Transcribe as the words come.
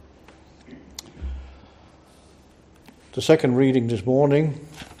The second reading this morning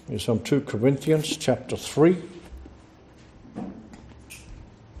is from 2 Corinthians chapter 3.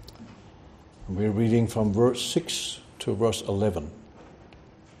 We're reading from verse 6 to verse 11.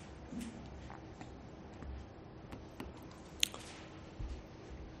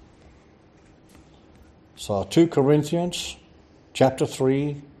 So 2 Corinthians chapter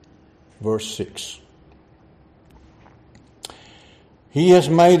 3, verse 6. He has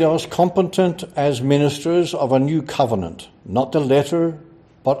made us competent as ministers of a new covenant, not the letter,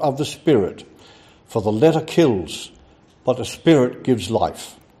 but of the Spirit. For the letter kills, but the Spirit gives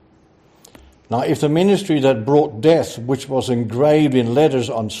life. Now, if the ministry that brought death, which was engraved in letters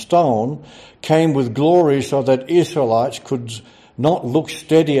on stone, came with glory so that Israelites could not look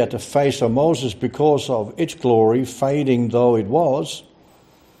steady at the face of Moses because of its glory, fading though it was,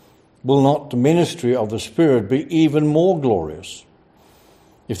 will not the ministry of the Spirit be even more glorious?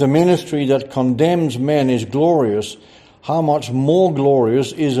 If the ministry that condemns men is glorious, how much more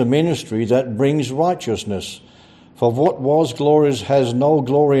glorious is a ministry that brings righteousness? For what was glorious has no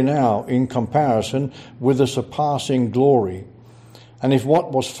glory now in comparison with the surpassing glory. And if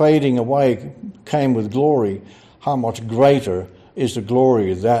what was fading away came with glory, how much greater is the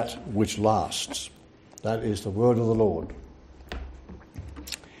glory that which lasts? That is the word of the Lord.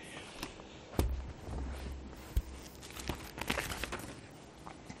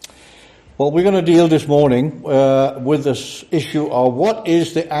 Well, we're going to deal this morning with this issue of what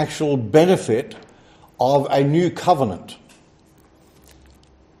is the actual benefit of a new covenant.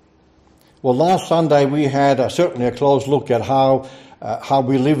 Well, last Sunday we had certainly a close look at how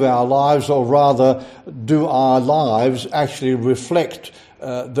we live our lives, or rather, do our lives actually reflect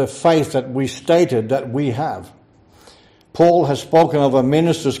the faith that we stated that we have. Paul has spoken of a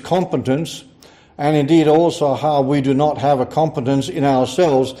minister's competence, and indeed also how we do not have a competence in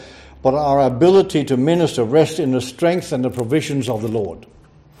ourselves, but our ability to minister rests in the strength and the provisions of the Lord.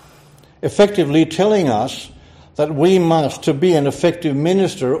 Effectively telling us that we must, to be an effective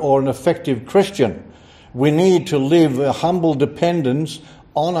minister or an effective Christian, we need to live a humble dependence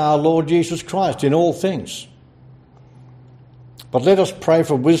on our Lord Jesus Christ in all things. But let us pray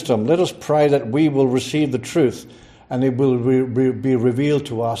for wisdom. Let us pray that we will receive the truth and it will be revealed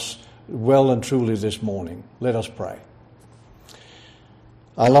to us well and truly this morning. Let us pray.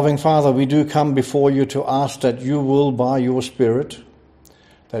 Our loving Father, we do come before you to ask that you will, by your Spirit,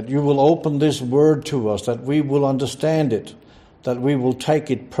 that you will open this word to us, that we will understand it, that we will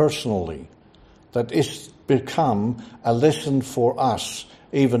take it personally, that it's become a lesson for us,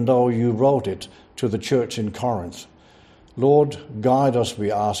 even though you wrote it to the church in Corinth. Lord, guide us,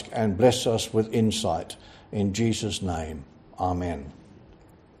 we ask, and bless us with insight. In Jesus' name, amen.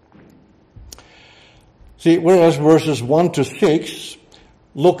 See, whereas verses 1 to 6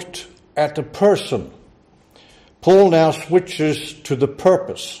 looked at the person, Paul now switches to the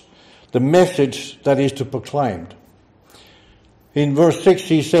purpose, the message that is to be proclaimed. In verse 6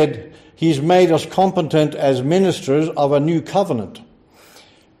 he said, he's made us competent as ministers of a new covenant.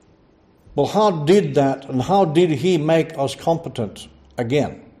 Well, how did that and how did he make us competent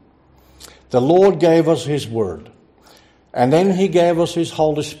again? The Lord gave us his word, and then he gave us his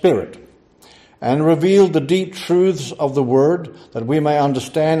Holy Spirit, and revealed the deep truths of the word that we may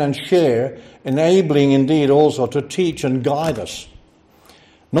understand and share, enabling indeed also to teach and guide us.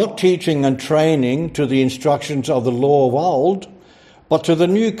 Not teaching and training to the instructions of the law of old, but to the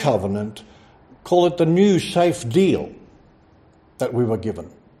new covenant, call it the new safe deal that we were given.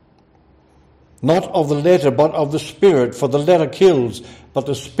 Not of the letter, but of the Spirit, for the letter kills, but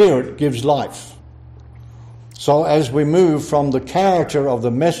the Spirit gives life. So as we move from the character of the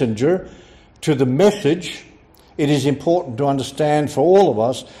messenger to the message, it is important to understand for all of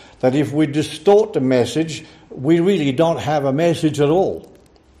us that if we distort the message, we really don't have a message at all.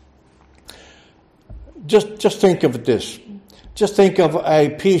 Just think of this. Just think of a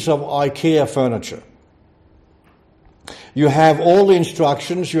piece of IKEA furniture. You have all the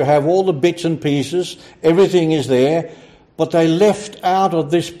instructions, you have all the bits and pieces, everything is there, but they left out of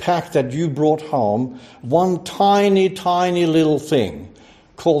this pack that you brought home one tiny, tiny little thing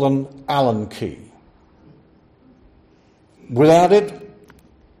called an Allen key. Without it,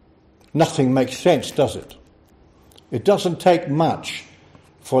 nothing makes sense, does it? It doesn't take much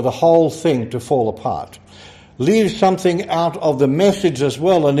for the whole thing to fall apart. Leave something out of the message as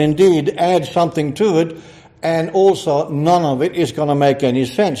well, and indeed add something to it, and also none of it is going to make any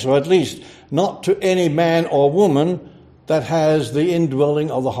sense, or at least not to any man or woman that has the indwelling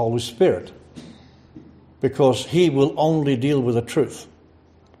of the Holy Spirit, because he will only deal with the truth.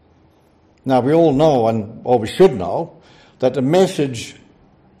 Now, we all know, or we should know, that the message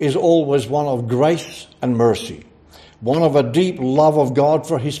is always one of grace and mercy. one of a deep love of God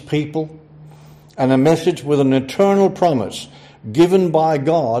for his people, and a message with an eternal promise given by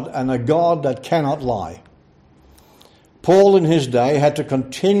God, and a God that cannot lie. Paul in his day had to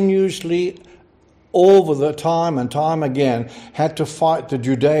continuously, over the time and time again, had to fight the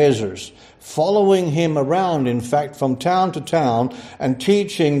Judaizers, following him around, in fact, from town to town, and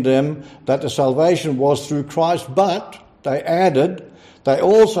teaching them that the salvation was through Christ, but they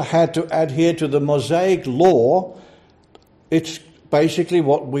also had to adhere to the Mosaic law. It's basically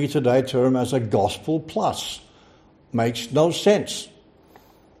what we today term as a gospel plus. Makes no sense.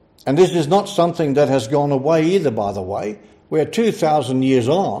 And this is not something that has gone away either, by the way. We're 2,000 years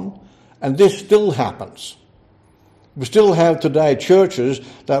on, and this still happens. We still have today churches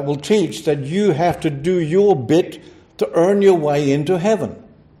that will teach that you have to do your bit to earn your way into heaven.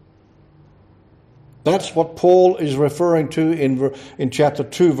 That's what Paul is referring to in chapter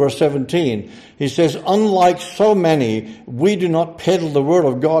 2, verse 17. He says, unlike so many, we do not peddle the word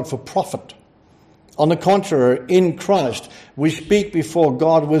of God for profit. On the contrary, in Christ, we speak before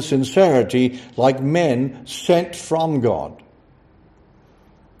God with sincerity, like men sent from God.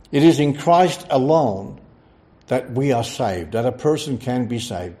 It is in Christ alone that we are saved, that a person can be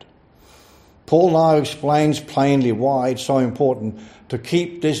saved. Paul now explains plainly why it's so important to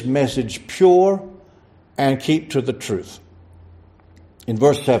keep this message pure and keep to the truth. In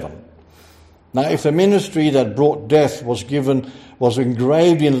verse 7, now if the ministry that brought death was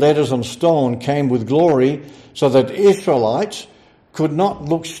engraved in letters on stone came with glory, so that Israelites could not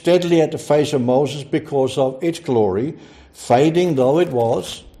look steadily at the face of Moses because of its glory, fading though it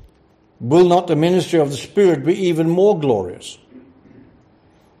was, will not the ministry of the Spirit be even more glorious?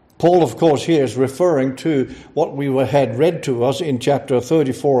 Paul, of course, here is referring to what we had read to us in chapter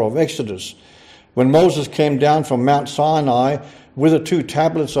 34 of Exodus. When Moses came down from Mount Sinai with the 2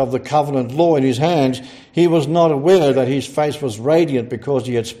 tablets of the covenant law in his hands, he was not aware that his face was radiant because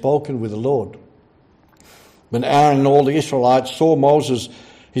he had spoken with the Lord. When Aaron and all the Israelites saw Moses,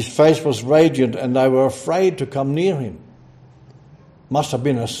 his face was radiant and they were afraid to come near him. Must have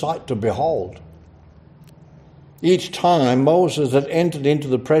been a sight to behold. Each time Moses had entered into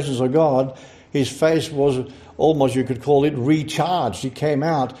the presence of God, his face was almost, you could call it, recharged. He came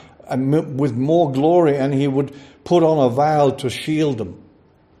out with more glory, and he would put on a veil to shield him.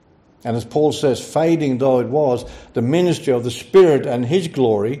 And as Paul says, fading though it was, the ministry of the Spirit and his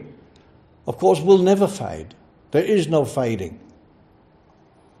glory, of course, will never fade. There is no fading.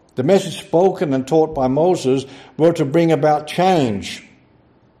 The message spoken and taught by Moses were to bring about change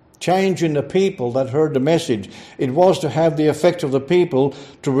in the people that heard the message. It was to have the effect of the people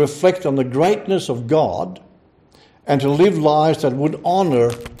to reflect on the greatness of God and to live lives that would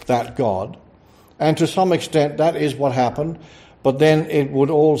honor that God. And to some extent that is what happened, but then it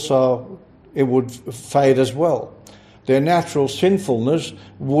would fade as well. Their natural sinfulness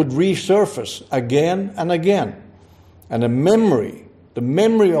would resurface again and again. And the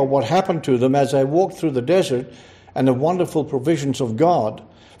memory of what happened to them as they walked through the desert and the wonderful provisions of God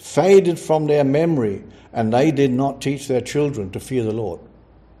faded from their memory, and they did not teach their children to fear the Lord.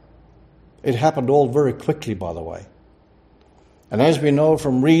 It happened all very quickly, by the way. And as we know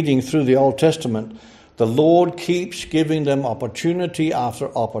from reading through the Old Testament, the Lord keeps giving them opportunity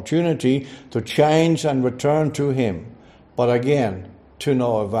after opportunity to change and return to him, but again, to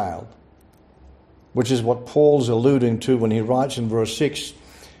no avail. Which is what Paul's alluding to when he writes in verse 6,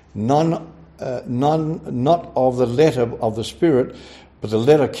 not of the letter of the Spirit, but the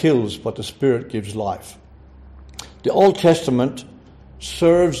letter kills, but the Spirit gives life. The Old Testament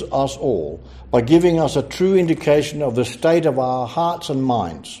serves us all by giving us a true indication of the state of our hearts and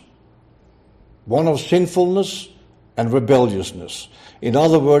minds, one of sinfulness and rebelliousness. In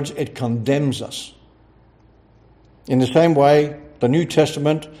other words, it condemns us. In the same way, the New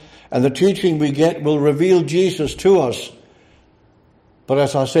Testament and the teaching we get will reveal Jesus to us. But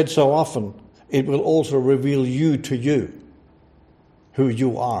as I said so often, it will also reveal you to you, who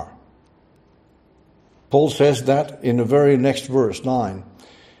you are. Paul says that in the very next verse, 9.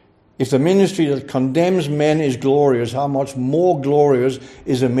 If the ministry that condemns men is glorious, how much more glorious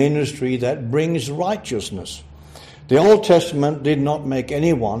is a ministry that brings righteousness? The Old Testament did not make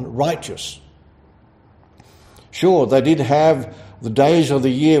anyone righteous. Sure, they did have the days of the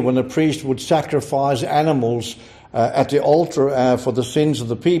year when the priest would sacrifice animals at the altar for the sins of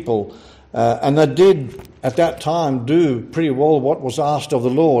the people. And they did, at that time, do pretty well what was asked of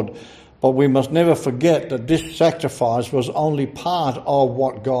the Lord. But we must never forget that this sacrifice was only part of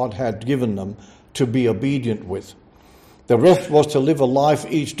what God had given them to be obedient with. The rest was to live a life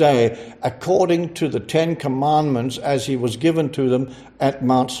each day according to the 10 Commandments as he was given to them at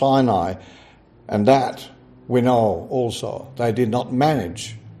Mount Sinai. And that we know also they did not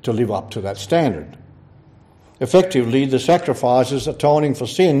manage to live up to that standard. Effectively, the sacrifices atoning for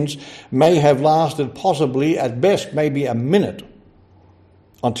sins may have lasted possibly, at best, maybe a minute,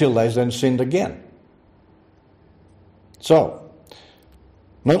 until they then sinned again. So,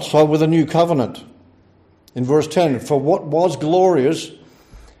 not so with the new covenant. In verse 10, for what was glorious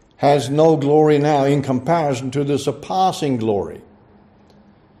has no glory now in comparison to the surpassing glory.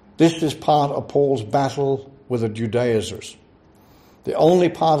 This is part of Paul's battle with the Judaizers. The only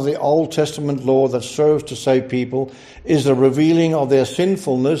part of the Old Testament law that serves to save people is the revealing of their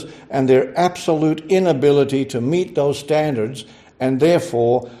sinfulness and their absolute inability to meet those standards, and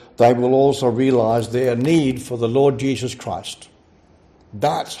therefore they will also realize their need for the Lord Jesus Christ.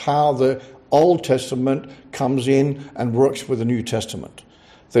 That's how the Old Testament comes in and works with the New Testament.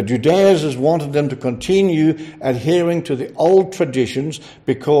 The Judaizers wanted them to continue adhering to the old traditions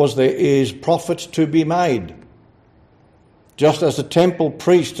because there is profit to be made. Just as the temple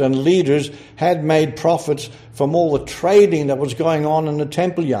priests and leaders had made profits from all the trading that was going on in the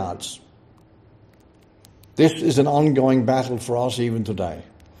temple yards. This is an ongoing battle for us even today.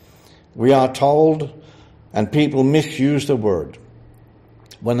 We are told, and people misuse the word,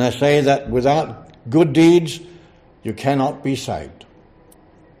 when they say that without good deeds you cannot be saved.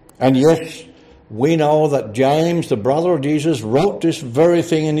 And yes, we know that James, the brother of Jesus, wrote this very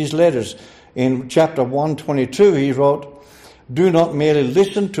thing in his letters. In chapter 122 he wrote, do not merely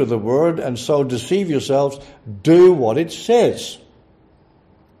listen to the word and so deceive yourselves, do what it says.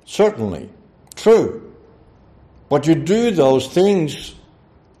 Certainly, true. But you do those things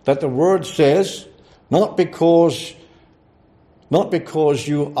that the word says, not because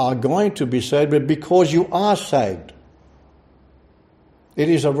you are going to be saved, but because you are saved. It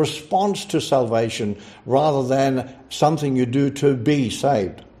is a response to salvation rather than something you do to be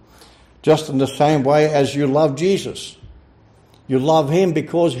saved. Just in the same way as you love Jesus. You love him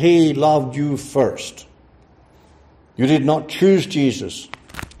because he loved you first. You did not choose Jesus.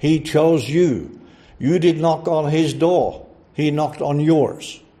 He chose you. You did knock on his door. He knocked on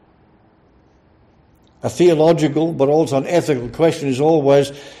yours. A theological but also an ethical question is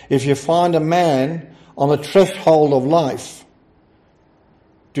always, if you find a man on the threshold of life,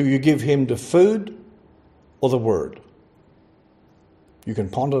 do you give him the food or the word? You can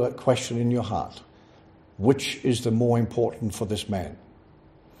ponder that question in your heart. Which is the more important for this man?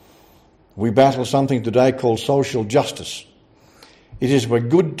 We battle something today called social justice. It is where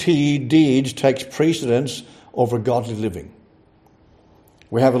good deeds takes precedence over godly living.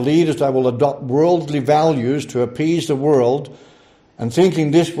 We have leaders that will adopt worldly values to appease the world, and thinking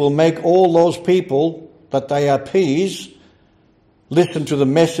this will make all those people that they appease listen to the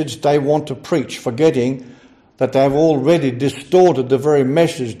message they want to preach, forgetting that they have already distorted the very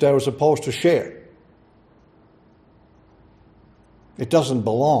message they were supposed to share. It doesn't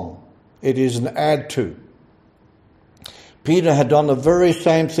belong. It is an add to. Peter had done the very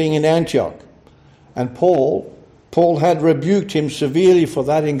same thing in Antioch. And Paul had rebuked him severely for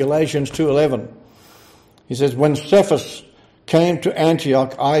that in Galatians 2:11. He says, when Cephas came to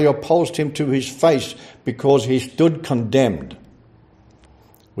Antioch, I opposed him to his face because he stood condemned.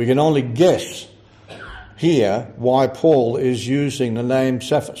 We can only guess here why Paul is using the name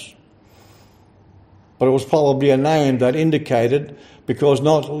Cephas. But it was probably a name that indicated, because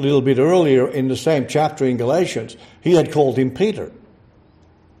not a little bit earlier in the same chapter in Galatians, he had called him Peter.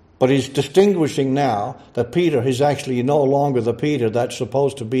 But he's distinguishing now that Peter is actually no longer the Peter that's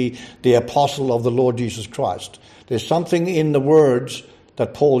supposed to be the apostle of the Lord Jesus Christ. There's something in the words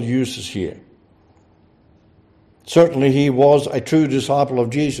that Paul uses here. Certainly he was a true disciple of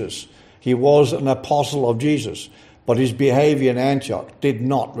Jesus. He was an apostle of Jesus. But his behavior in Antioch did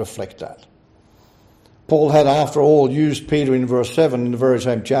not reflect that. Paul had, after all, used Peter in verse 7 in the very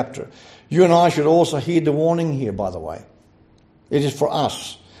same chapter. You and I should also heed the warning here, by the way. It is for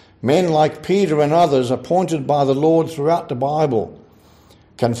us. Men like Peter and others appointed by the Lord throughout the Bible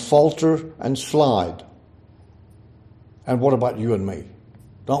can falter and slide. And what about you and me?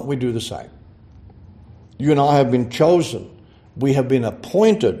 Don't we do the same? You and I have been chosen. We have been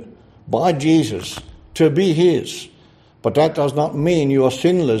appointed by Jesus to be his. But that does not mean you are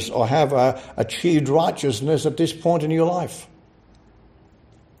sinless or have achieved righteousness at this point in your life.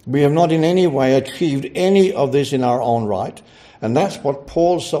 We have not in any way achieved any of this in our own right. And that's what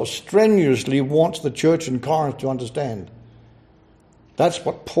Paul so strenuously wants the church in Corinth to understand. That's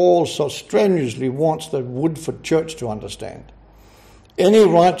what Paul so strenuously wants the Woodford church to understand. Any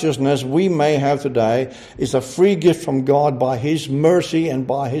righteousness we may have today is a free gift from God by his mercy and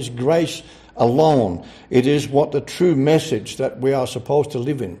by his grace alone. It is what the true message that we are supposed to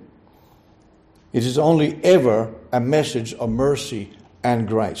live in. It is only ever a message of mercy and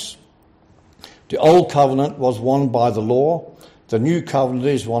grace. The old covenant was won by the law. The new covenant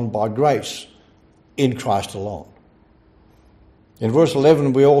is won by grace in Christ alone. In verse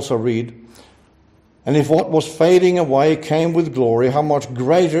 11 we also read, "And if what was fading away came with glory, how much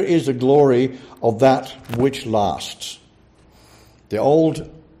greater is the glory of that which lasts." The old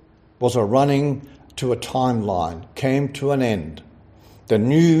was a running to a timeline, came to an end. The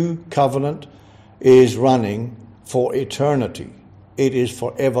new covenant is running for eternity. It is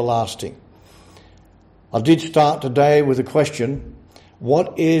for everlasting. I did start today with a question: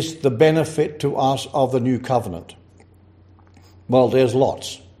 what is the benefit to us of the new covenant? Well, there's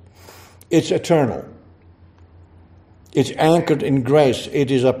lots. It's eternal. It's anchored in grace.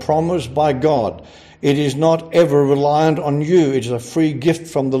 It is a promise by God. It is not ever reliant on you. It is a free gift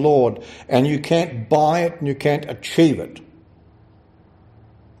from the Lord, and you can't buy it and you can't achieve it.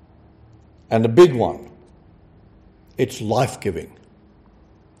 And the big one, it's life-giving.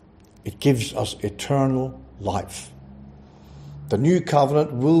 It gives us eternal life. The new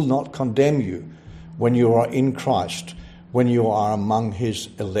covenant will not condemn you when you are in Christ, when you are among his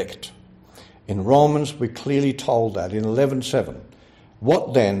elect. In Romans, we're clearly told that in 11:7.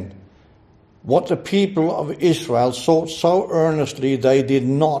 What then? What the people of Israel sought so earnestly they did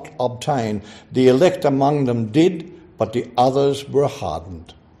not obtain. The elect among them did, but the others were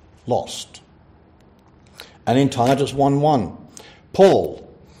hardened, lost. And in Titus 1:1, Paul,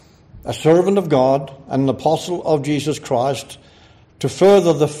 a servant of God and an apostle of Jesus Christ, to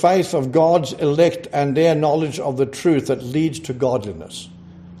further the faith of God's elect and their knowledge of the truth that leads to godliness.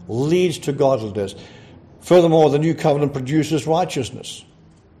 Leads to godliness. Furthermore, the new covenant produces righteousness,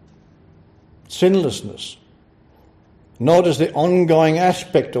 sinlessness. Notice the ongoing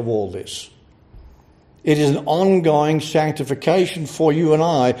aspect of all this. It is an ongoing sanctification for you and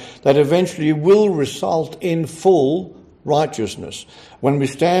I that eventually will result in full righteousness when we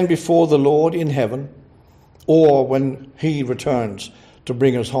stand before the Lord in heaven, or when he returns to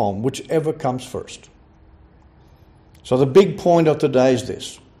bring us home, whichever comes first. So the big point of today is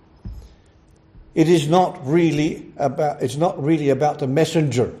this. It's not really about the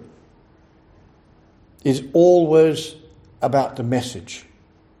messenger. It's always about the message.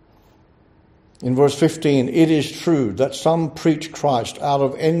 In verse 15, "It is true that some preach Christ out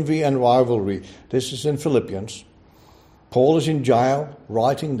of envy and rivalry." This is in Philippians. Paul is in jail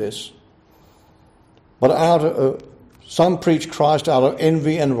writing this. But some preach Christ out of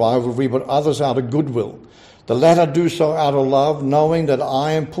envy and rivalry, but others out of goodwill. The latter do so out of love, knowing that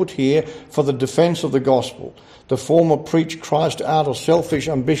I am put here for the defense of the gospel. The former preach Christ out of selfish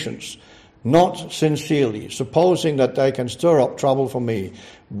ambitions, not sincerely, supposing that they can stir up trouble for me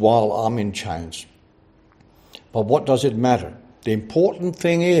while I'm in chains. But what does it matter? The important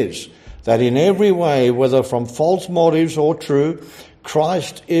thing is that in every way, whether from false motives or true,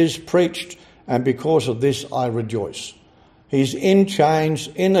 Christ is preached, and because of this I rejoice. He's in chains,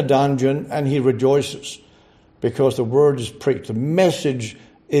 in a dungeon, and he rejoices because the word is preached. The message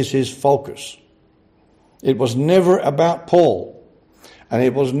is his focus. It was never about Paul, and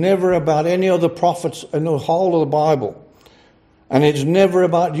it was never about any of the prophets in the whole of the Bible, and it's never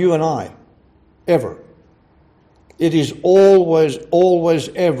about you and I, ever. It is always, always,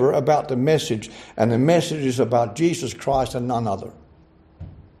 ever about the message, and the message is about Jesus Christ and none other.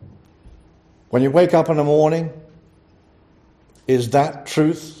 When you wake up in the morning, is that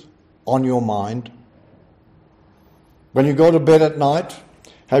truth on your mind? When you go to bed at night,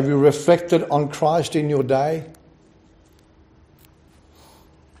 have you reflected on Christ in your day?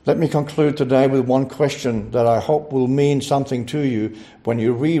 Let me conclude today with one question that I hope will mean something to you when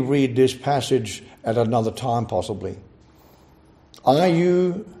you reread this passage at another time possibly. Are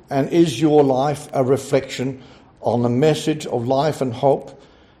you and is your life a reflection on the message of life and hope?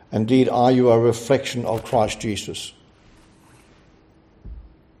 Indeed, are you a reflection of Christ Jesus?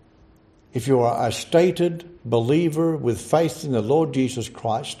 If you are a stated believer with faith in the Lord Jesus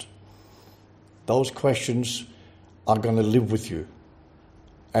Christ, those questions are going to live with you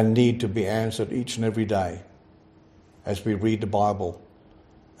and need to be answered each and every day as we read the Bible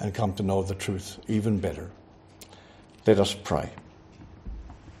and come to know the truth even better. Let us pray.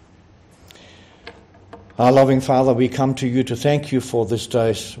 Our loving Father, we come to you to thank you for this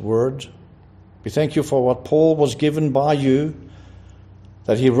day's word. We thank you for what Paul was given by you,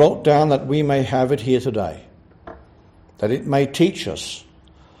 that he wrote down that we may have it here today, that it may teach us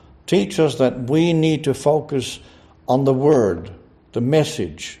that we need to focus on the word, the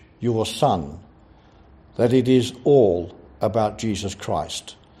message, your Son, that it is all about Jesus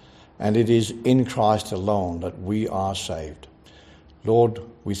Christ, and it is in Christ alone that we are saved. Lord,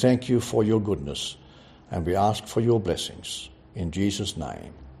 we thank you for your goodness, and we ask for your blessings. In Jesus'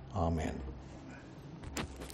 name, amen.